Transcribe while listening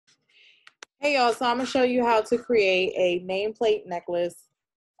Hey y'all, so I'm gonna show you how to create a nameplate necklace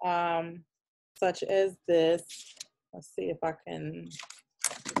such as this. Let's see if I can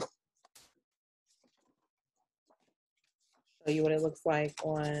show you what it looks like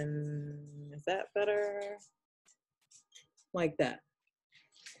on, is that better? Like that.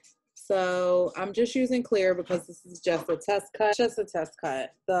 So I'm just using clear because this is just a test cut. Just a test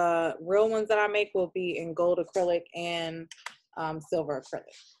cut. The real ones that I make will be in gold acrylic and silver acrylic.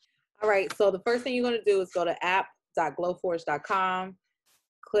 All right, so the first thing you're gonna do is go to app.glowforge.com.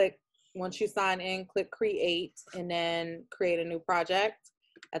 Click, once you sign in, click create and then create a new project.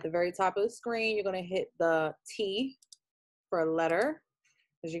 At the very top of the screen, you're going to hit the T for a letter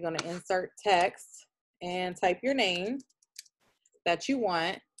because you're going to insert text and type your name that you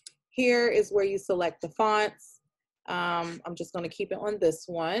want. Here is where you select the fonts. I'm just going to keep it on this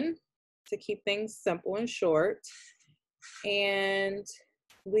one to keep things simple and short. And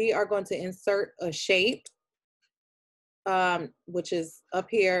we are going to insert a shape, which is up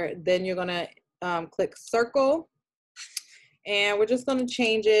here. Then you're gonna click circle, and we're just gonna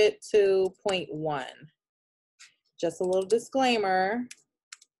change it to 0.1. Just a little disclaimer,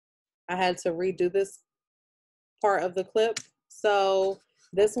 I had to redo this part of the clip. So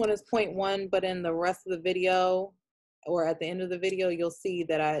this one is 0.1, but in the rest of the video, or at the end of the video, you'll see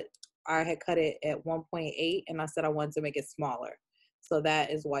that I had cut it at 1.8, and I said I wanted to make it smaller. So that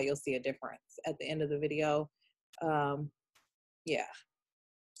is why you'll see a difference at the end of the video. Yeah,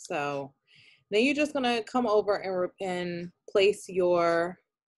 so then you're just gonna come over and place your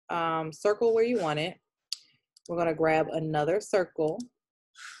circle where you want it. We're gonna grab another circle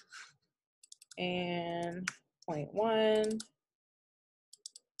and 0.1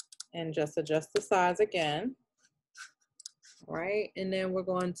 and just adjust the size again. All right, and then we're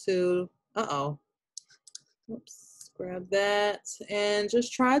going to, oops, grab that and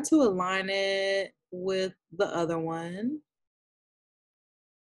just try to align it with the other one.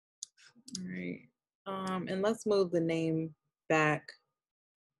 All right, and let's move the name back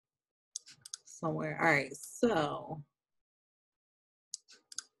somewhere. All right, so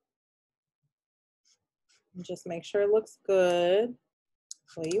just make sure it looks good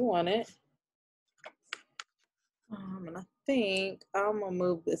the way you want it. And I think I'm gonna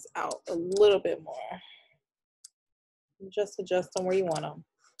move this out a little bit more. Just adjust them where you want them.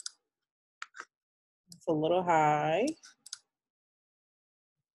 It's a little high.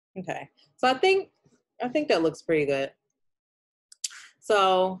 Okay, so I think that looks pretty good.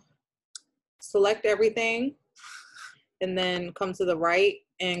 So select everything and then come to the right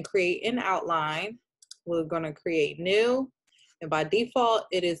and create an outline. We're gonna create new, and by default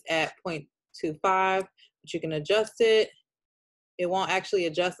it is at 0.25, but you can adjust it. It won't actually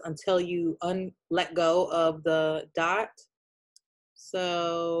adjust until you let go of the dot.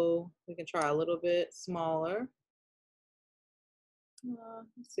 So we can try a little bit smaller.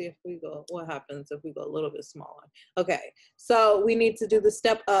 Let's see if we go, what happens if we go a little bit smaller. Okay, so we need to do the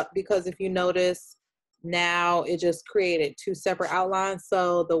step up because if you notice, now it just created two separate outlines.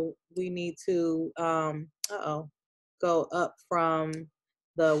 So we need to go up from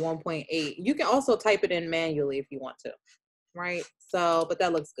the 1.8. You can also type it in manually if you want to, right? So, but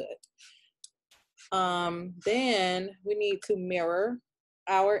that looks good. Then we need to mirror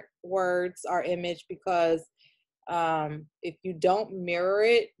our words, our image, because if you don't mirror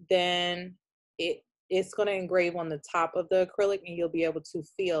it, then it's going to engrave on the top of the acrylic and you'll be able to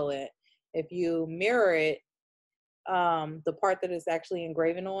feel it. If you mirror it, the part that is actually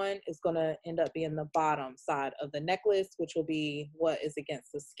engraving on is going to end up being the bottom side of the necklace, which will be what is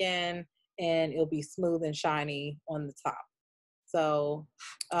against the skin, and it'll be smooth and shiny on the top. So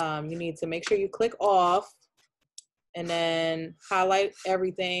you need to make sure you click off and then highlight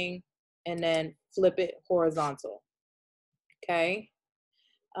everything and then flip it horizontal. Okay.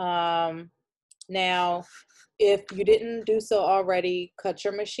 Now, if you didn't do so already, cut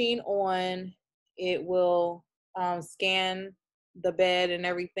your machine on. It will scan the bed and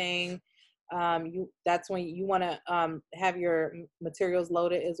everything. That's when you want to have your materials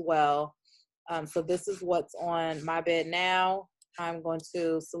loaded as well. So this is what's on my bed now. I'm going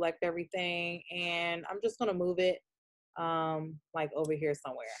to select everything and I'm just going to move it like over here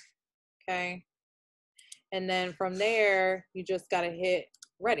somewhere. Okay. And then from there, you just got to hit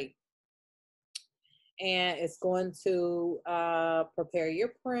ready. And it's going to prepare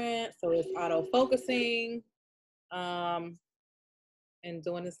your print. So it's auto focusing and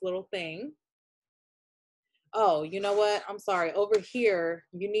doing this little thing. Oh, you know what? I'm sorry. Over here,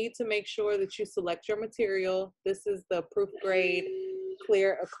 you need to make sure that you select your material. This is the proof grade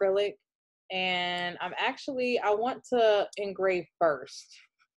clear acrylic. And I want to engrave first.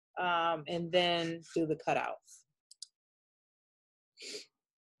 and then do the cutouts.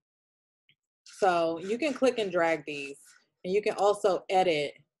 So you can click and drag these, and you can also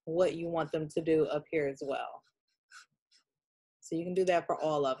edit what you want them to do up here as well. So you can do that for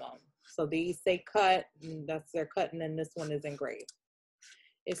all of them. So these say cut, and that's their cut, and then this one is engraved.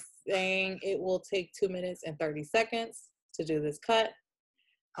 It's saying it will take 2 minutes and 30 seconds to do this cut.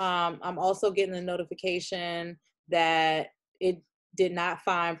 I'm also getting a notification that it did not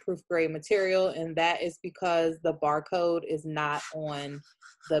find proof grade material, and that is because the barcode is not on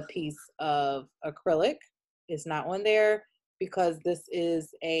the piece of acrylic. It's not on there because this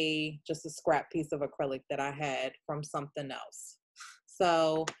is just a scrap piece of acrylic that I had from something else.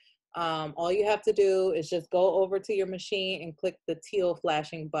 So all you have to do is just go over to your machine and click the teal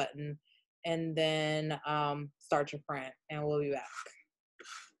flashing button, and then start your print, and we'll be back.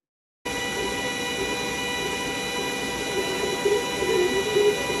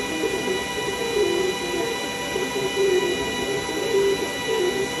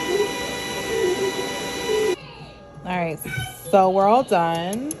 All right, so we're all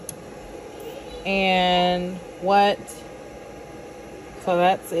done. And so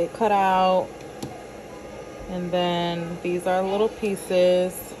that's it cut out. And then these are little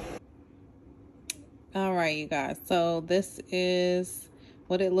pieces. All right, you guys, so this is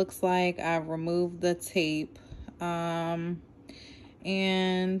what it looks like. I've removed the tape. And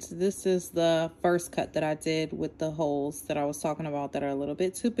this is the first cut that I did with the holes that I was talking about that are a little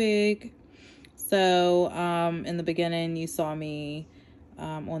bit too big. So in the beginning, you saw me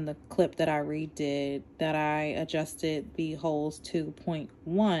on the clip that I redid that I adjusted the holes to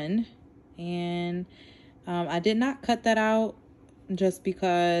 0.1, and I did not cut that out just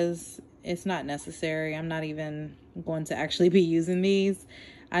because it's not necessary. I'm not even going to actually be using these.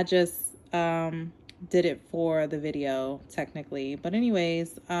 I just did it for the video technically, but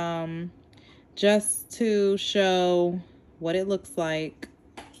anyways, just to show what it looks like.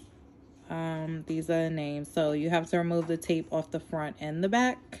 These are the names. So you have to remove the tape off the front and the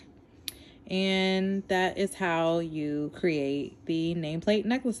back. And that is how you create the nameplate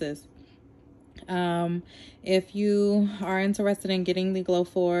necklaces. If you are interested in getting the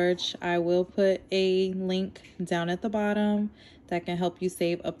Glowforge, I will put a link down at the bottom that can help you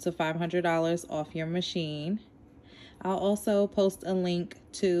save up to $500 off your machine. I'll also post a link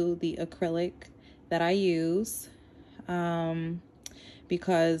to the acrylic that I use.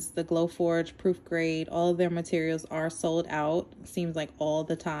 Because the Glowforge, proof grade, all of their materials are sold out, seems like all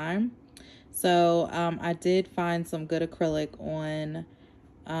the time. So I did find some good acrylic on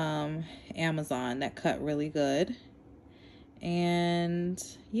Amazon that cut really good. And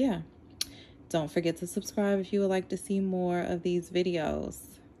yeah, don't forget to subscribe if you would like to see more of these videos.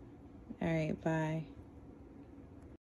 All right, bye.